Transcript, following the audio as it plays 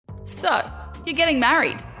So, you're getting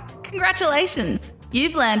married. Congratulations!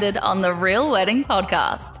 You've landed on the Real Wedding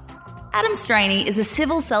Podcast. Adam Straney is a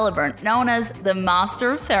civil celebrant known as the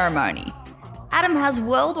Master of Ceremony. Adam has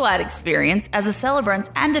worldwide experience as a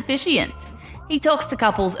celebrant and officiant. He talks to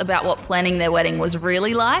couples about what planning their wedding was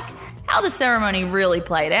really like, how the ceremony really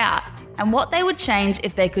played out, and what they would change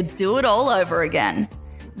if they could do it all over again.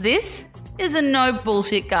 This is a no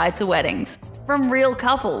bullshit guide to weddings from real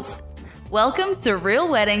couples. Welcome to Real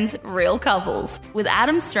Weddings, Real Couples with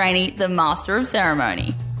Adam Straney, the Master of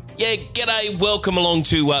Ceremony. Yeah, g'day. Welcome along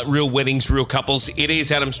to Real Weddings, Real Couples. It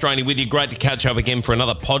is Adam Straney with you. Great to catch up again for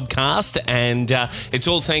another podcast. And it's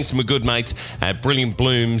all thanks to my good mates at Brilliant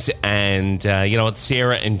Blooms. And you know what?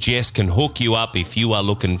 Sarah and Jess can hook you up if you are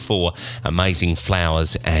looking for amazing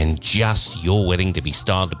flowers and just your wedding to be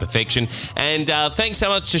styled to perfection. And thanks so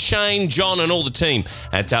much to Shane, John, and all the team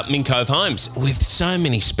at Mink Cove Homes with so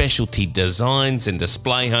many specialty designs and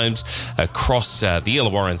display homes across the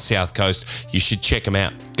Illawarra and South Coast. You should check them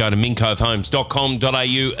out. Go to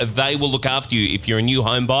minkcovehomes.com.au. They will look after you. If you're a new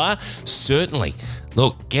home buyer, certainly.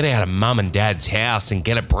 Look, get out of mum and dad's house and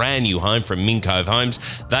get a brand new home from Mink Cove Homes.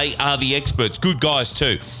 They are the experts. Good guys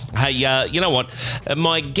too. Hey, you know what?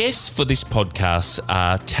 My guests for this podcast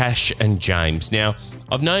are Tash and James. Now,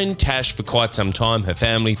 I've known Tash for quite some time, her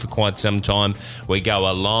family for quite some time. We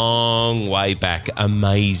go a long way back.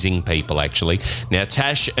 Amazing people, actually. Now,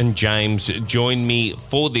 Tash and James joined me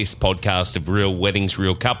for this podcast of Real Weddings,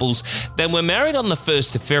 Real Couples. They were married on the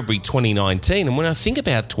 1st of February 2019. And when I think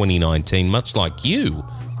about 2019, much like you,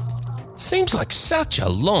 it seems like such a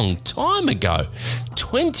long time ago.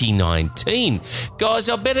 2019. Guys,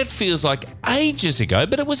 I bet it feels like ages ago,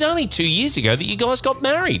 but it was only 2 years ago that you guys got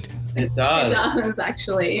married. It does. It does,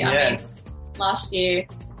 actually. Yes. I mean, last year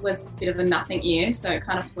was a bit of a nothing year, so it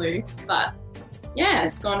kind of flew. But yeah,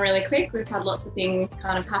 it's gone really quick. We've had lots of things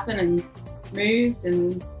kind of happen and moved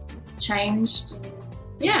and changed.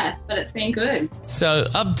 Yeah, but it's been good. So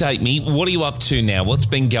update me. What are you up to now? What's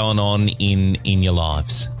been going on in your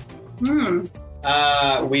lives?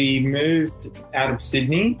 We moved out of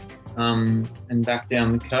Sydney and back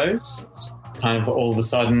down the coast. Kind of all of a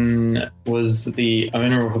sudden was the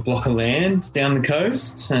owner of a block of land down the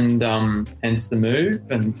coast, and hence the move,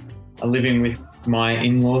 and I'm living with my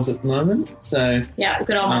in-laws at the moment. So yeah,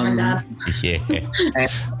 good old mum and dad. Yeah.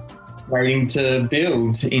 And waiting to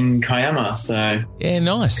build in Kiama. So yeah,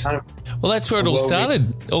 nice. Well, that's where it all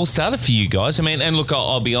started. All started for you guys. I mean, and look,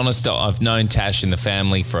 I'll be honest, I've known Tash and the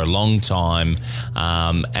family for a long time,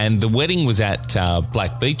 and the wedding was at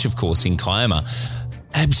Black Beach, of course, in Kiama.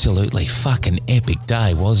 Absolutely fucking epic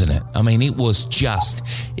day, wasn't it? I mean, it was just,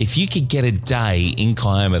 if you could get a day in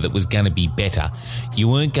Kiama that was going to be better, you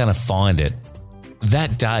weren't going to find it.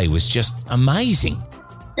 That day was just amazing.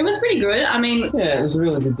 It was pretty good. I mean, yeah, it was a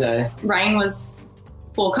really good day. Rain was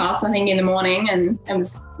forecast, I think, in the morning, and it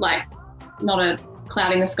was like not a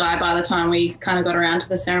cloud in the sky by the time we kind of got around to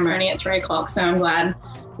the ceremony at 3 o'clock. So I'm glad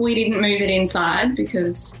we didn't move it inside,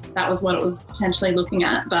 because that was what it was potentially looking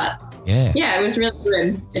at. But yeah, it was really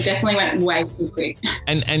good. It definitely went way too quick.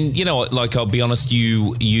 And you know what, like, I'll be honest,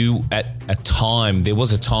 you at a time, there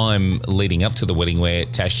was a time leading up to the wedding where,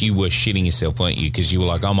 Tash, you were shitting yourself, weren't you? Because you were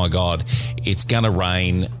like, oh my God, it's going to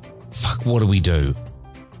rain. Fuck, what do we do?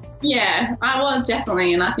 Yeah, I was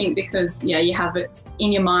definitely. And I think because, you have it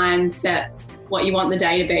in your mind set what you want the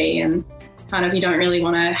day to be, and kind of you don't really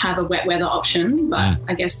want to have a wet weather option, but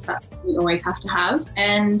I guess that we always have to have.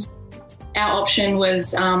 And our option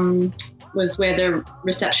was where the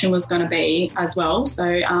reception was going to be as well. So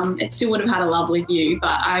it still would have had a lovely view,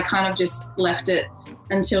 but I kind of just left it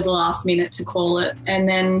until the last minute to call it. And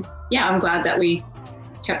then, I'm glad that we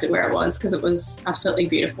kept it where it was, because it was absolutely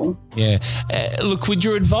beautiful. Yeah. Look, would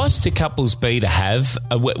your advice to couples be to have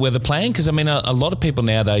a wet weather plan? Because, I mean, a lot of people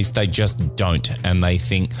nowadays, they just don't, and they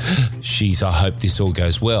think, geez, I hope this all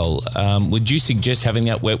goes well. Would you suggest having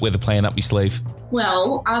that wet weather plan up your sleeve?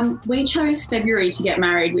 Well, we chose February to get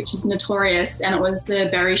married, which is notorious, and it was the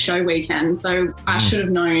Berry Show weekend, so I should have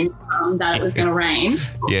known that it was going to rain.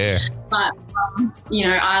 Yeah. But,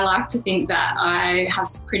 I like to think that I have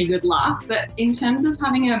pretty good luck. But in terms of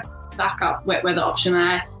having a backup wet weather option,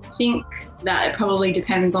 I think that it probably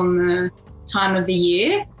depends on the time of the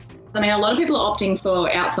year. I mean, a lot of people are opting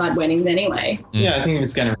for outside weddings anyway. Yeah, I think if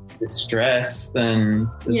it's going to reduce stress, then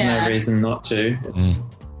there's no reason not to. It's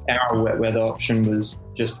our wet weather option was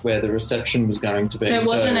just where the reception was going to be. So it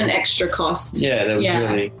wasn't an extra cost. Yeah, there was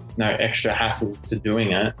really no extra hassle to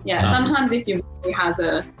doing it. Yeah, sometimes if you really has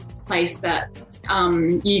a place that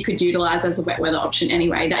you could utilise as a wet weather option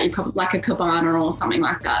anyway, that you probably, like a cabana or something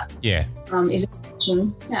like that. Yeah. Is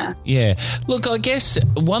Yeah. Yeah. Look, I guess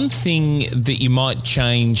one thing that you might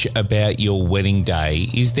change about your wedding day,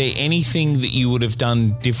 is there anything that you would have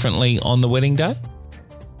done differently on the wedding day?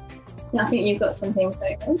 I think you've got something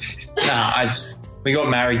to we got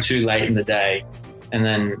married too late in the day, and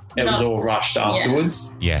then it was all rushed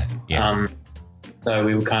afterwards. Yeah. So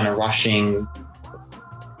we were kind of rushing,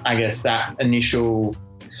 I guess, that initial,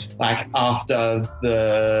 like after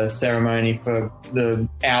the ceremony for the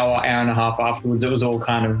hour and a half afterwards, it was all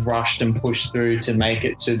kind of rushed and pushed through to make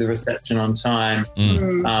it to the reception on time.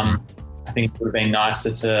 I think it would have been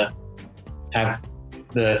nicer to have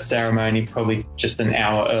the ceremony probably just an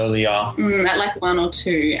hour earlier. At like 1 or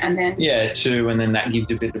 2, and then 2, and then that gives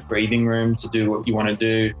you a bit of breathing room to do what you want to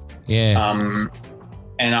do.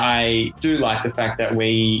 And I do like the fact that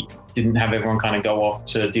we didn't have everyone kind of go off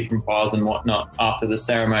to different bars and whatnot after the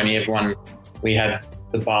ceremony. We had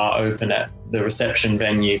the bar open at the reception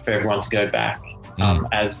venue for everyone to go back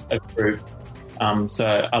as a group.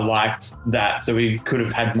 So I liked that. So we could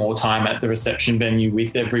have had more time at the reception venue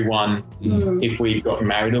with everyone if we'd gotten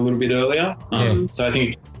married a little bit earlier. So I think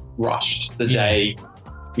it rushed the day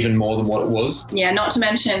even more than what it was. Yeah, not to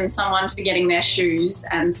mention someone forgetting their shoes.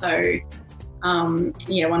 And so, one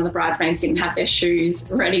of the bridesmaids didn't have their shoes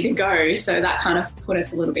ready to go. So that kind of put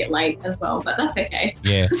us a little bit late as well, but that's okay.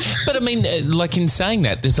 Yeah. But I mean, like in saying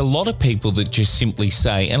that, there's a lot of people that just simply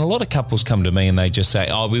say, and a lot of couples come to me and they just say,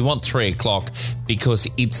 we want 3 o'clock because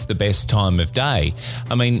it's the best time of day.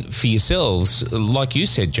 I mean, for yourselves, like you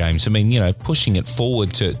said, James, I mean, pushing it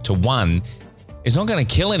forward to 1, it's not going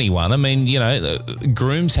to kill anyone. I mean,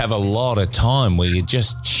 grooms have a lot of time where you're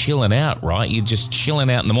just chilling out, right? You're just chilling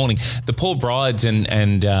out in the morning. The poor brides and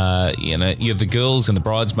you're the girls and the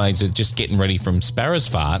bridesmaids are just getting ready from Sparrow's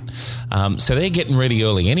Fart. So they're getting ready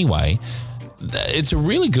early anyway. It's a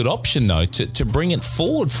really good option, though, to bring it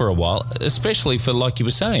forward for a while, especially for, like you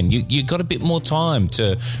were saying, you got a bit more time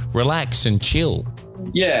to relax and chill.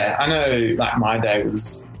 Yeah, I know, like, my day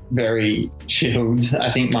was very chilled.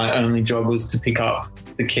 I think my only job was to pick up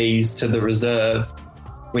the keys to the reserve,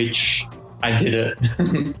 which I did it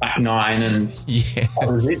at 9, and that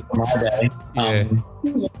was it for my day.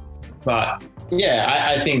 But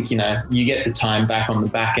I think, you get the time back on the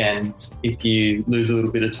back end if you lose a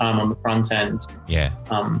little bit of time on the front end. The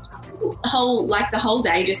whole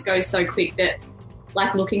day just goes so quick that,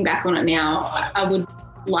 like, looking back on it now, I would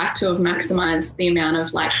like to have maximized the amount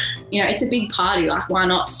of, like, it's a big party, like, why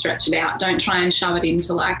not stretch it out? Don't try and shove it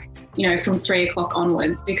into, like, from 3 o'clock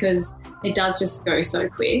onwards, because it does just go so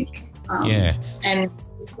quick. And,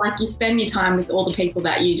 like, you spend your time with all the people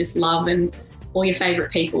that you just love and all your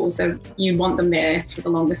favourite people, so you want them there for the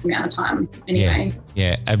longest amount of time anyway.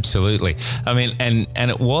 Yeah, absolutely. I mean, and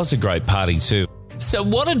it was a great party too. So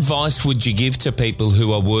what advice would you give to people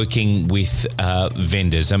who are working with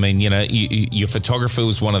vendors? I mean, your photographer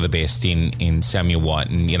was one of the best in Samuel White,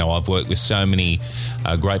 and, I've worked with so many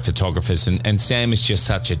great photographers, and Sam is just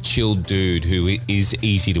such a chilled dude who is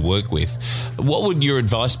easy to work with. What would your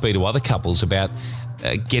advice be to other couples about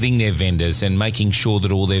getting their vendors and making sure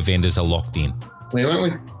that all their vendors are locked in? We went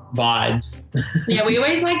with vibes. Yeah, we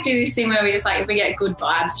always, like, do this thing where we just, like, if we get good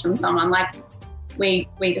vibes from someone, like, we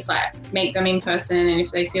just, like, meet them in person, and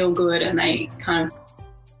if they feel good and they kind of,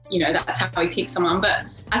 that's how we pick someone. But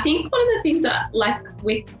I think one of the things that, like,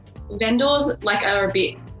 with vendors, like, are a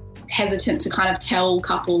bit hesitant to kind of tell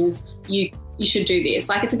couples you should do this.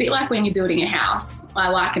 Like, it's a bit like when you're building a house. I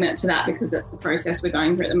liken it to that because that's the process we're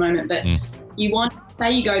going through at the moment. But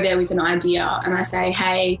say you go there with an idea and I say,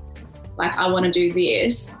 hey, like, I want to do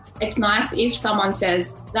this. It's nice if someone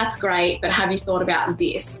says, that's great, but have you thought about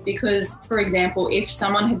this? Because, for example, if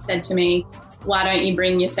someone had said to me, why don't you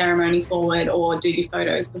bring your ceremony forward or do your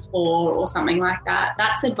photos before or something like that,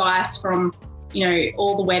 that's advice from,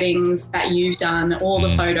 all the weddings that you've done, all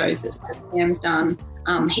the photos that Sam's done.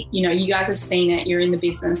 You guys have seen it, you're in the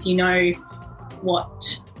business,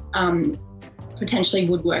 what potentially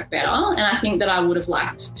would work better. And I think that I would have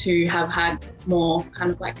liked to have had more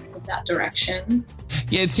kind of, like, that direction.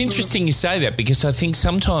 Yeah, it's interesting you say that, because I think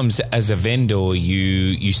sometimes as a vendor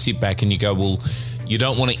you sit back and you go, well, you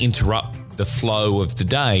don't want to interrupt the flow of the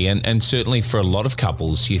day, and certainly for a lot of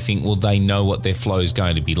couples you think, well, they know what their flow is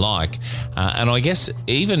going to be like, and I guess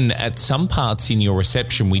even at some parts in your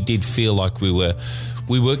reception we did feel like we were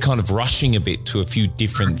kind of rushing a bit to a few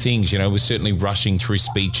different things. We're certainly rushing through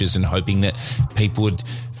speeches and hoping that people would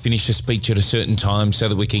finish a speech at a certain time so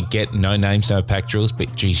that we could get no names, no pack drills.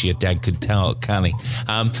 But geez, your dad could tell, can't he?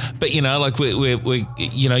 But like we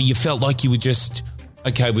you felt like you were just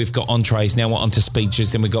okay, we've got entrees, now we're onto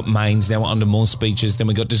speeches, then we've got mains, now we're onto more speeches, then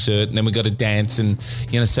we got dessert, and then we got a dance. And,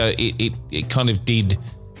 so it kind of did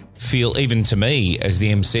feel, even to me as the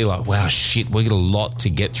MC, like, wow, shit, we got a lot to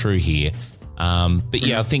get through here. But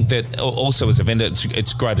yeah, I think that also as a vendor,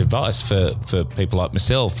 it's great advice for people like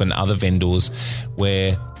myself and other vendors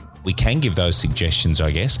where we can give those suggestions,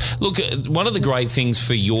 I guess. Look, one of the great things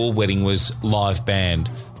for your wedding was live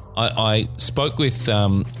band. I spoke with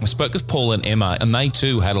Paul and Emma, and they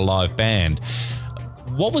too had a live band.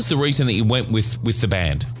 What was the reason that you went with the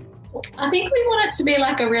band? I think we want it to be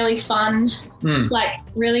like a really fun, like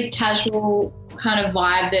really casual kind of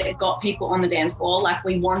vibe that got people on the dance floor. Like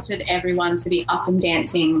we wanted everyone to be up and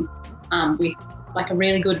dancing with like a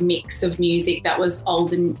really good mix of music that was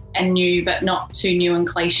old and new, but not too new and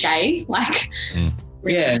cliche. Like,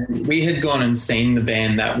 yeah, we had gone and seen the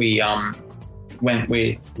band that we went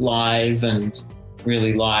with live and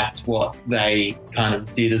really liked what they kind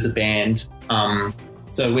of did as a band.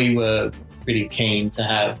 So we were pretty keen to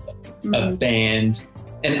have a band.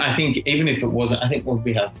 And I think even if it wasn't, I think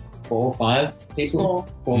we have 4 or 5 people,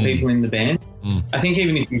 four people in the band. I think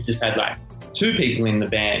even if you just had like 2 people in the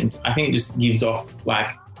band, I think it just gives off like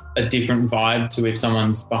a different vibe to if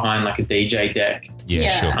someone's behind like a DJ deck. Yeah.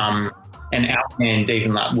 Sure. And our band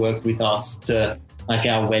even like worked with us to like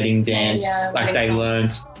our wedding dance. Like they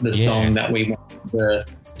learned the song that we wanted to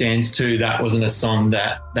dance to. That wasn't a song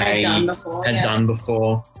that they had done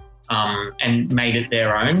before, and made it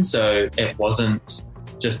their own. So it wasn't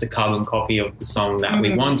just a carbon copy of the song that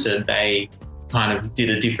we wanted. They kind of did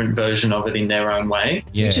a different version of it in their own way.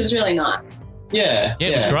 Yeah. Which was really nice. Yeah. Yeah,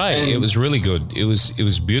 it was great. And it was really good. It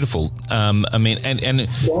was beautiful. I mean, and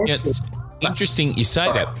it's interesting you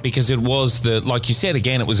say that because it was like you said,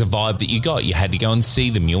 again, it was a vibe that you got. You had to go and see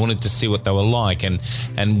them. You wanted to see what they were like and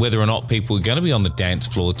whether or not people were going to be on the dance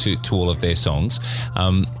floor to all of their songs.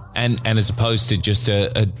 And as opposed to just a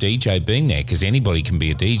DJ being there, because anybody can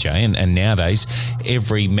be a DJ. And nowadays,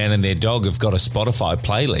 every man and their dog have got a Spotify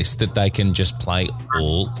playlist that they can just play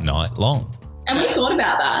all night long. And we thought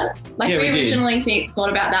about that. Like we originally thought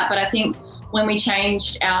about that, but I think when we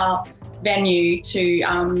changed our venue to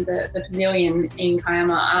the pavilion in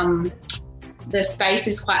Kiama, the space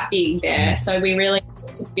is quite big there. So we really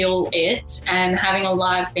wanted to fill it, and having a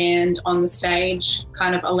live band on the stage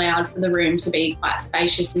kind of allowed for the room to be quite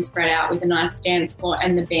spacious and spread out with a nice dance floor,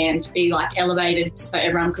 and the band to be like elevated so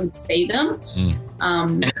everyone could see them.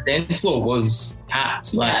 And the dance floor was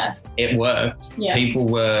packed. Like it worked. Yeah. People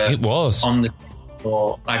were on the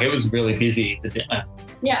floor. Like it was really busy.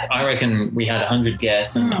 I reckon we had 100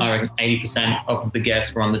 guests, and I reckon 80% of the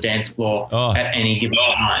guests were on the dance floor at any given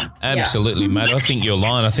time. Absolutely, mate. I think you're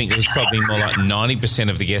lying. I think it was probably more like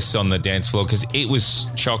 90% of the guests on the dance floor, because it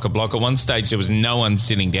was chock-a-block. At one stage, there was no one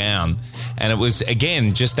sitting down, and it was,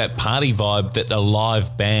 again, just that party vibe that a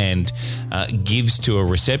live band gives to a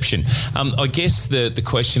reception. I guess the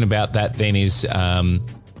question about that then is...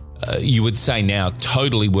 you would say now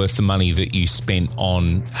totally worth the money that you spent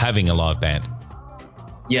on having a live band.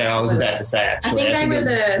 Yeah, I was about to say, actually. I think they were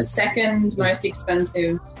the second most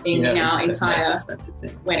expensive thing in our entire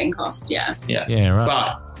wedding cost, Yeah, right.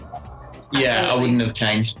 But, I wouldn't have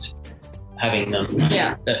changed having them.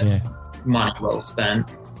 Yeah. That's money well spent.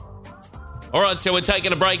 All right, so we're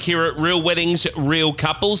taking a break here at Real Weddings, Real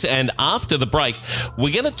Couples, and after the break,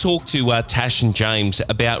 we're going to talk to Tash and James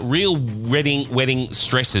about real wedding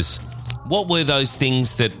stresses. What were those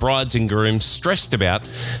things that brides and grooms stressed about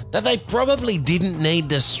that they probably didn't need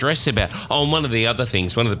to stress about? Oh, and one of the other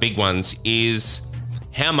things, one of the big ones is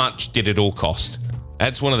how much did it all cost?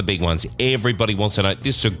 That's one of the big ones. Everybody wants to know.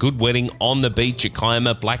 This is a good wedding on the beach at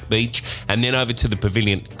Kiama, Black Beach, and then over to the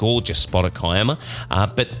pavilion. Gorgeous spot at Kiama.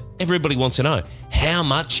 But everybody wants to know, how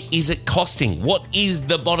much is it costing? What is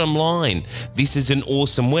the bottom line? This is an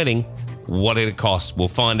awesome wedding. What did it cost? We'll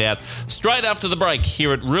find out straight after the break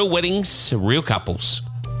here at Real Weddings, Real Couples.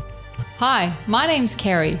 Hi, my name's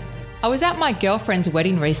Kerry. I was at my girlfriend's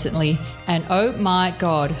wedding recently, and oh my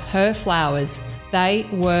God, her flowers, they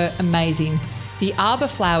were amazing. The arbor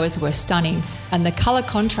flowers were stunning, and the colour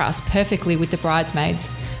contrast perfectly with the bridesmaids.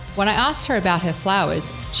 When I asked her about her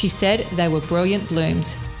flowers, she said they were brilliant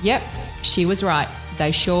blooms. Yep, she was right.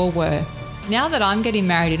 They sure were. Now that I'm getting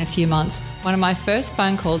married in a few months, one of my first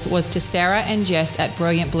phone calls was to Sarah and Jess at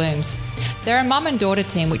Brilliant Blooms. They're a mum and daughter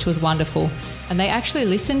team, which was wonderful, and they actually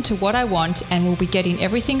listened to what I want and will be getting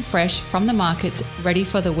everything fresh from the markets ready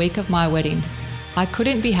for the week of my wedding. I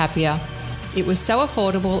couldn't be happier. It was so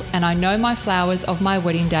affordable, and I know my flowers of my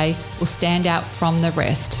wedding day will stand out from the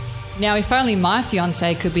rest. Now, if only my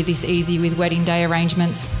fiancé could be this easy with wedding day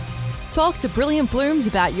arrangements. Talk to Brilliant Blooms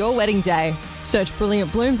about your wedding day. Search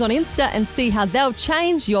Brilliant Blooms on Insta and see how they'll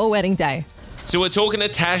change your wedding day. So we're talking to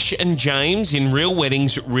Tash and James in Real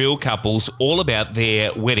Weddings, Real Couples, all about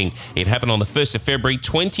their wedding. It happened on the 1st of February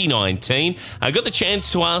 2019. I got the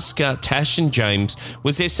chance to ask Tash and James,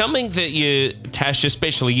 was there something that you, Tash,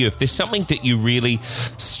 especially you, if there's something that you really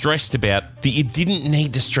stressed about that you didn't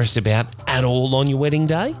need to stress about at all on your wedding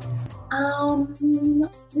day?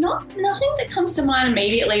 Nothing that comes to mind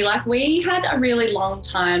immediately. Like, we had a really long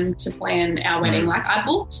time to plan our wedding. Like, I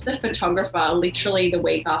booked the photographer literally the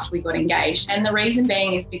week after we got engaged. And the reason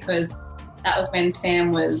being is because that was when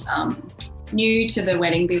Sam was new to the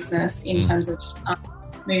wedding business in terms of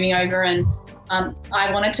moving over. And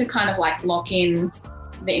I wanted to kind of like lock in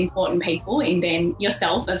the important people and then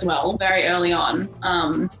yourself as well very early on.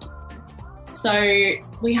 So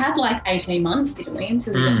we had like 18 months, didn't we,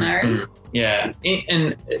 until we got married? Yeah,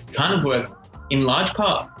 and it kind of worked in large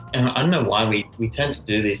part, and I don't know why we tend to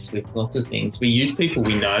do this with lots of things. We use people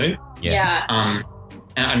we know. Yeah.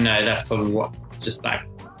 And I know that's probably what just like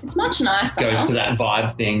it's much nicer. Goes to that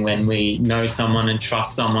vibe thing when we know someone and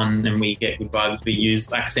trust someone and we get good vibes. We use,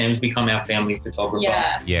 like, Sam's become our family photographer.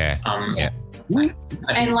 Yeah.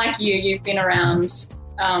 And like you've been around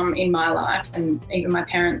in my life and even my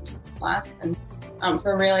parents' life and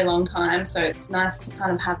for a really long time. So it's nice to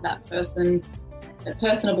kind of have that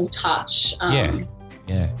personable touch.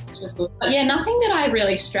 Which was good. But yeah, nothing that I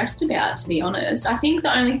really stressed about, to be honest. I think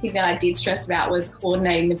the only thing that I did stress about was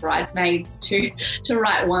coordinating the bridesmaids to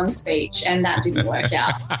write one speech, and that didn't work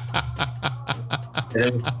out.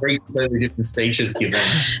 There were 3 completely different speeches given.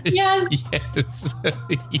 Yes.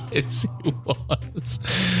 Yes, it was.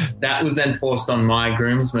 That was then forced on my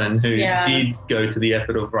groomsmen, who did go to the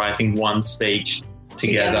effort of writing one speech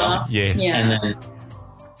together. Yes. Yeah. And then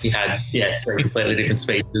he had 3 completely different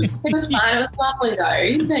speeches. It was fun. It was lovely though.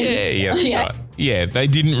 Right. Yeah, they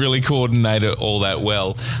didn't really coordinate it all that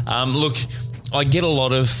well. Look, I get a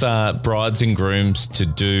lot of brides and grooms to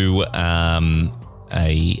do a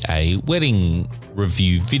wedding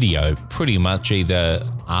review video, pretty much either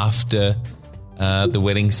after the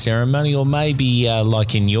wedding ceremony or maybe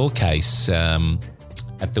like in your case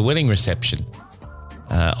at the wedding reception.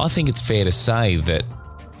 I think it's fair to say that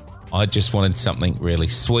I just wanted something really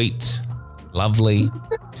sweet, lovely,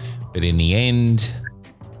 but in the end,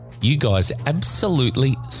 you guys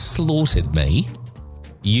absolutely slaughtered me.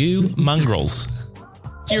 You mongrels.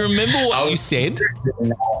 Do you remember what you said?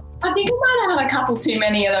 I think we might have had a couple too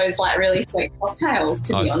many of those like really sweet cocktails,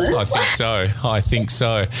 to be honest. I think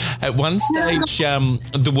so. At one stage,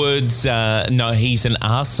 the words "no, he's an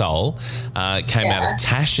arsehole" came out of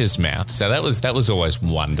Tash's mouth, so that was always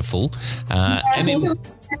wonderful.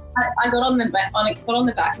 I got on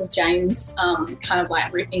the back of James, kind of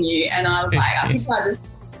like ripping you, and I was like, I think I just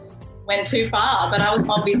went too far, but I was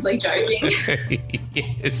obviously joking.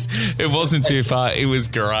 Yes, it wasn't too far. It was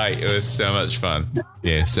great. It was so much fun.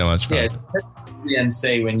 Yeah, so much fun. Yeah, the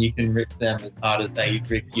MC when you can rip them as hard as they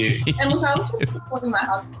rip you. And look, I was just supporting my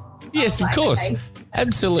husband. Yes, of course. Okay.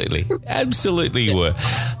 Absolutely you were.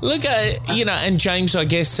 Look, and James, I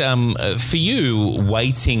guess for you,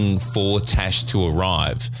 waiting for Tash to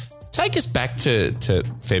arrive, take us back to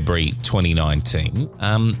February 2019.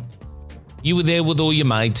 You were there with all your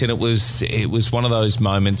mates, and it was one of those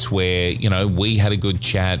moments where, we had a good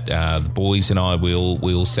chat. The boys and I, we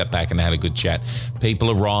all sat back and had a good chat. People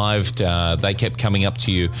arrived. They kept coming up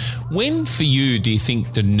to you. When, for you, do you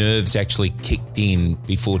think the nerves actually kicked in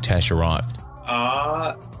before Tash arrived?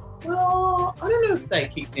 Well, I don't know if they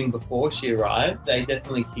kicked in before she arrived. They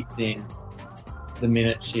definitely kicked in the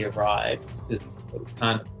minute she arrived, because it was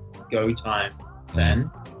kind of go time then,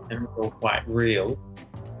 and it was all quite real.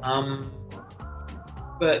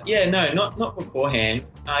 But yeah, no, not beforehand.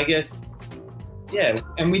 I guess,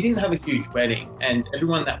 and we didn't have a huge wedding, and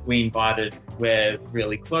everyone that we invited we're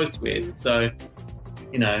really close with. So,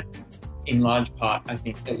 in large part, I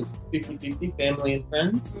think it was 50-50 family and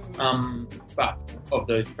friends. But of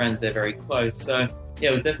those friends, they're very close. So yeah,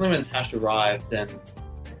 it was definitely when Tash arrived and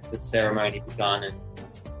the ceremony began and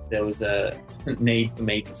there was a need for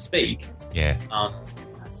me to speak. Yeah.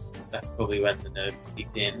 That's probably when the nerves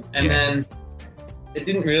kicked in. And then I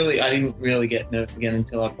didn't really get nervous again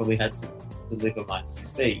until I probably had to deliver my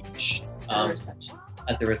speech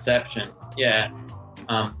at the reception. Yeah.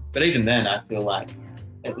 But even then, I feel like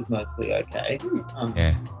it was mostly okay.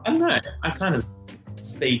 I don't know. I kind of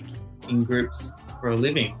speak in groups for a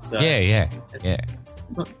living, so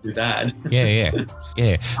it's not too bad. But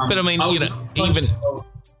I mean,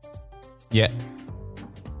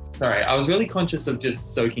 Sorry, I was really conscious of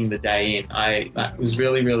just soaking the day in. I was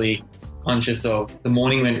really, really conscious of the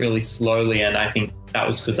morning went really slowly, and I think that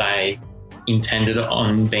was because I intended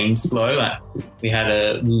on being slow. Like, we had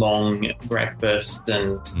a long breakfast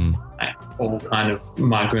and all kind of,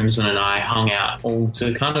 my groomsmen and I hung out all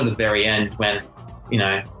to kind of the very end when,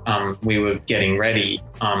 we were getting ready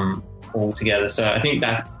all together. So I think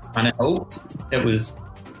that kind of helped. It was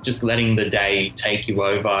just letting the day take you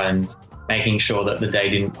over and making sure that the day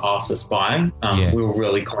didn't pass us by. We were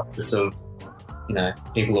really conscious of,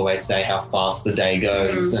 people always say how fast the day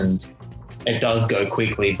goes, and it does go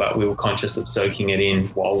quickly, but we were conscious of soaking it in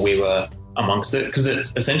while we were amongst it, because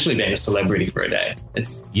it's essentially being a celebrity for a day.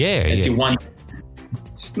 It's your one.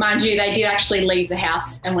 Mind you, they did actually leave the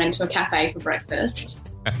house and went to a cafe for breakfast.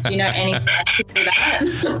 Do you know anyone else who do that?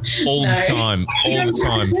 All the time.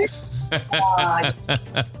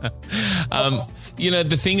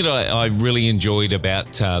 The thing that I really enjoyed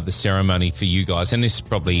about the ceremony for you guys, and this is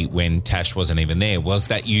probably when Tash wasn't even there, was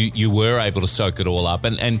that you were able to soak it all up.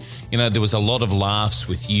 And there was a lot of laughs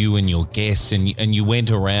with you and your guests, and you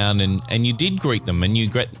went around and you did greet them, and you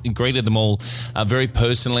greeted them all very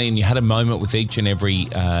personally, and you had a moment with each and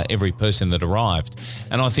every person that arrived.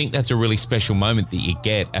 And I think that's a really special moment that you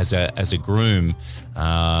get as a groom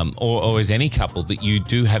or as any couple, that you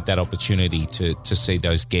do have that opportunity to see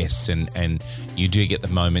those guests, and you do get the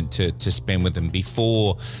moment to spend with them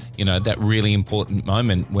before, that really important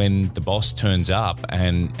moment when the boss turns up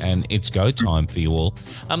and it's go time for you all.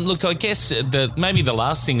 Look, I guess maybe the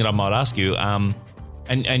last thing that I might ask you,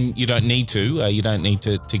 and you don't need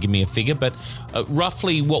to give me a figure, but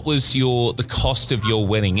roughly what was the cost of your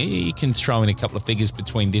wedding? You can throw in a couple of figures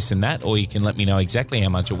between this and that, or you can let me know exactly how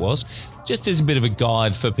much it was, just as a bit of a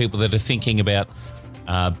guide for people that are thinking about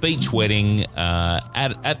beach wedding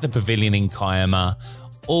at the pavilion in Kiama,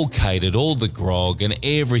 all catered, all the grog and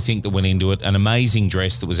everything that went into it. An amazing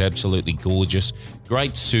dress that was absolutely gorgeous.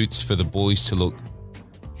 Great suits for the boys to look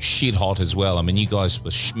shit hot as well. I mean, you guys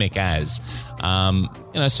were schmeck as.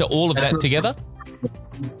 So all of that together?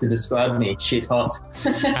 To describe me, shit hot.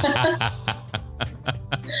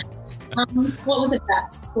 What was it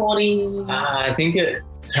at? 40? I think it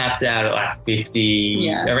tapped out at like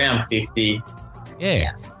 50, around 50.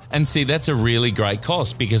 Yeah. And see, that's a really great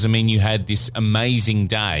cost, because, you had this amazing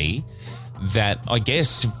day that I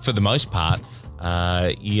guess for the most part,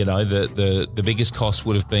 the biggest cost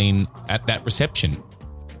would have been at that reception.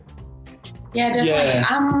 Yeah, definitely.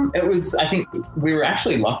 Yeah. It was, I think we were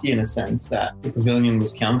actually lucky in a sense that the pavilion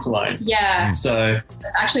was council owned. Yeah. So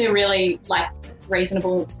it's actually a really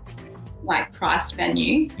reasonable priced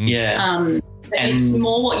venue. Yeah. It's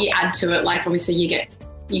more what you add to it. Like, obviously you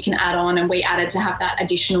can add on, and we added to have that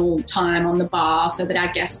additional time on the bar so that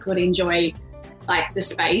our guests could enjoy the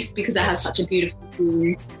space, because it has such a beautiful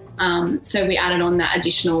view. So we added on that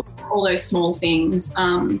additional, all those small things.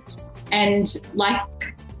 And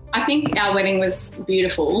I think our wedding was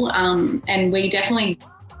beautiful, and we definitely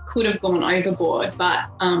could have gone overboard, but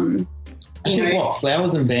I think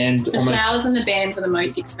flowers and band. The flowers and the band were the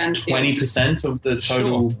most expensive. 20% of the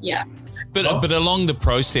total. Sure. Yeah. But along the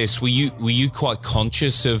process, were you quite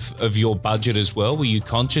conscious of your budget as well? Were you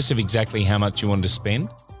conscious of exactly how much you wanted to spend?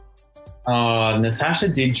 Natasha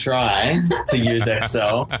did try to use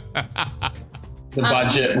Excel. The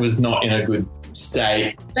budget was not in a good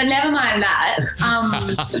state. But never mind that.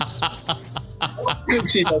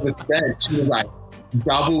 She overspent. She was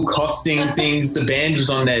double costing things. The band was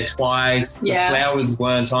on there twice. The flowers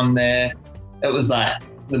weren't on there. It was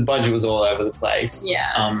the budget was all over the place.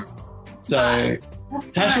 Yeah. So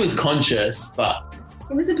Tash was conscious, but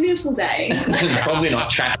it was a beautiful day. Probably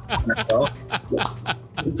not tracking herself.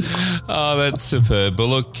 Oh, that's superb. But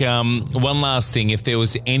look, one last thing. If there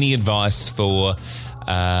was any advice for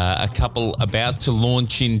a couple about to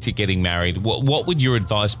launch into getting married, what would your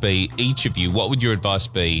advice be, each of you? What would your advice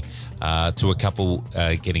be to a couple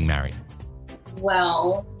getting married?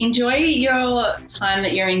 Well, enjoy your time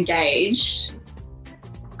that you're engaged.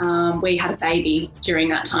 We had a baby during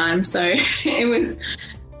that time, so it was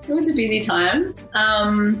a busy time.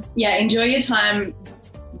 Enjoy your time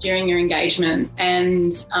during your engagement,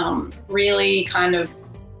 and really kind of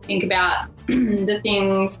think about the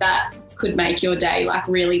things that could make your day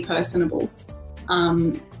really personable.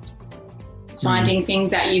 Finding things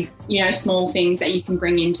that small things that you can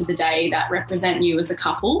bring into the day that represent you as a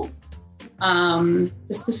couple.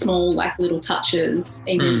 Just the small little touches,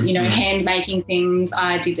 even hand making things.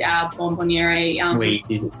 I did our bonbonniere.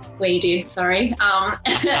 We did. Sorry,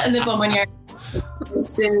 the bonbonniere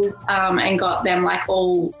posters, and got them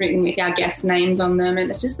all written with our guest names on them. And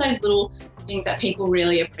it's just those little things that people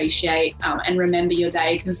really appreciate and remember your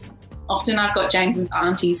day. Because often I've got James's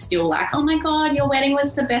aunties still oh my God, your wedding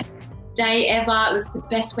was the best day ever. It was the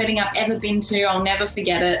best wedding I've ever been to. I'll never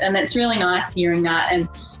forget it. And it's really nice hearing that. And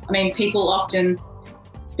I mean, people often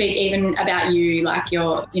speak even about you, like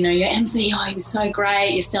your MC, oh, he was so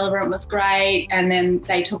great, your celebrant was great. And then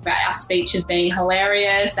they talk about our speeches being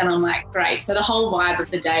hilarious. And I'm like, great. So the whole vibe of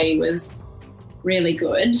the day was really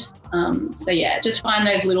good. So yeah, just find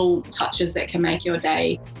those little touches that can make your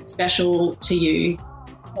day special to you.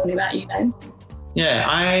 What about you, babe? Yeah,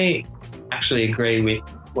 I actually agree with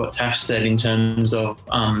what Tash said in terms of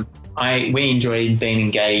we enjoyed being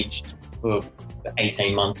engaged for the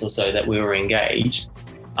 18 months or so that we were engaged.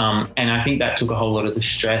 And I think that took a whole lot of the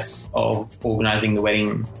stress of organising the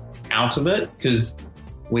wedding out of it, because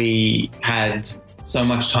we had so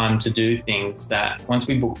much time to do things that once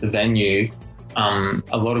we booked the venue,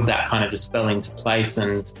 a lot of that kind of just fell into place,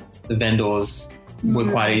 and the vendors were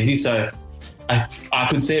quite easy. So I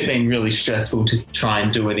could see it being really stressful to try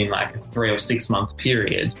and do it in like a 3 or 6 month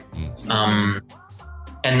period. And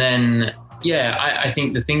then, yeah, I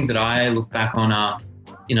think the things that I look back on are,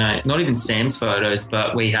 not even Sam's photos,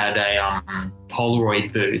 but we had a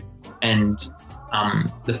Polaroid booth, and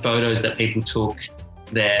the photos that people took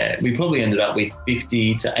there, we probably ended up with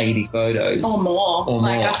 50 to 80 photos. Or more.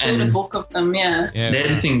 I filled a book of them, yeah. They're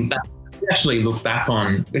the thing that we actually look back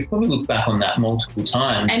on. We've probably looked back on that multiple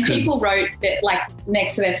times. And people wrote that, like,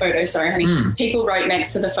 next to their photo, sorry, honey. People wrote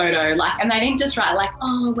next to the photo, like, and they didn't just write like,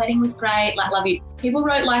 oh, wedding was great, like, love you. People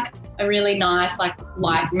wrote like a really nice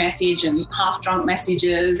like message and half drunk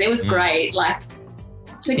messages. It was great. Like,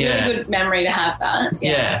 it's a really good memory to have that.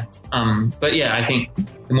 Yeah. But yeah, I think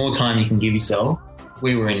the more time you can give yourself,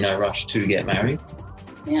 we were in no rush to get married.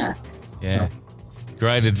 Yeah. Yeah.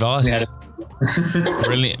 Great advice.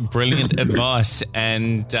 Brilliant advice.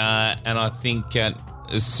 And I think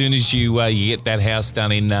as soon as you get that house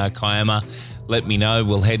done in Kiama, let me know.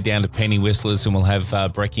 We'll head down to Penny Whistlers and we'll have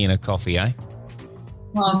brekkie and a coffee, eh?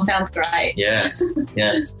 Oh, sounds great. Yes.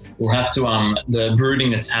 We'll have to, the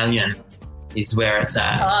Brooding Italian is where it's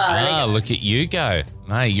at. Look at you go.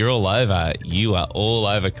 Hey, you're all over. You are all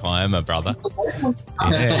over Kiama, brother.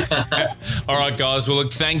 Yeah. All right, guys. Well,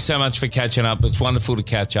 look, thanks so much for catching up. It's wonderful to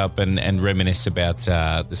catch up and reminisce about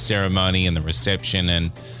the ceremony and the reception.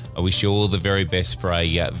 And I wish you all the very best for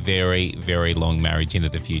a very, very long marriage into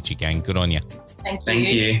the future, gang. Good on you. Thank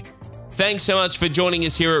you. Thanks so much for joining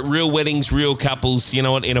us here at Real Weddings, Real Couples. You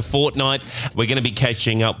know what? In a fortnight, we're going to be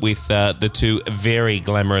catching up with the two very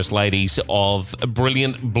glamorous ladies of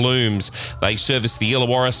Brilliant Blooms. They service the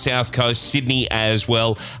Illawarra, South Coast, Sydney as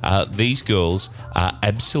well. These girls are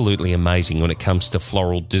absolutely amazing when it comes to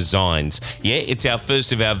floral designs. Yeah, it's our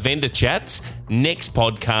first of our vendor chats. Next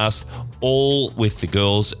podcast, all with the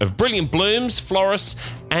girls of Brilliant Blooms,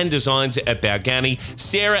 florists and designs at Balgownie,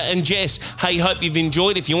 Sarah and Jess. Hey, hope you've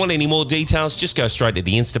enjoyed. If you want any more details, just go straight to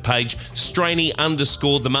the Insta page, Straney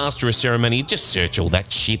 _ the Master of Ceremony. Just search all that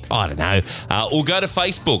shit. I don't know. Or go to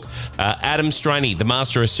Facebook, Adam Straney, the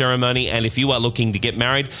Master of Ceremony. And if you are looking to get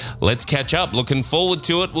married, let's catch up. Looking forward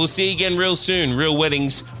to it. We'll see you again real soon. Real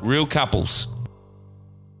Weddings, Real Couples.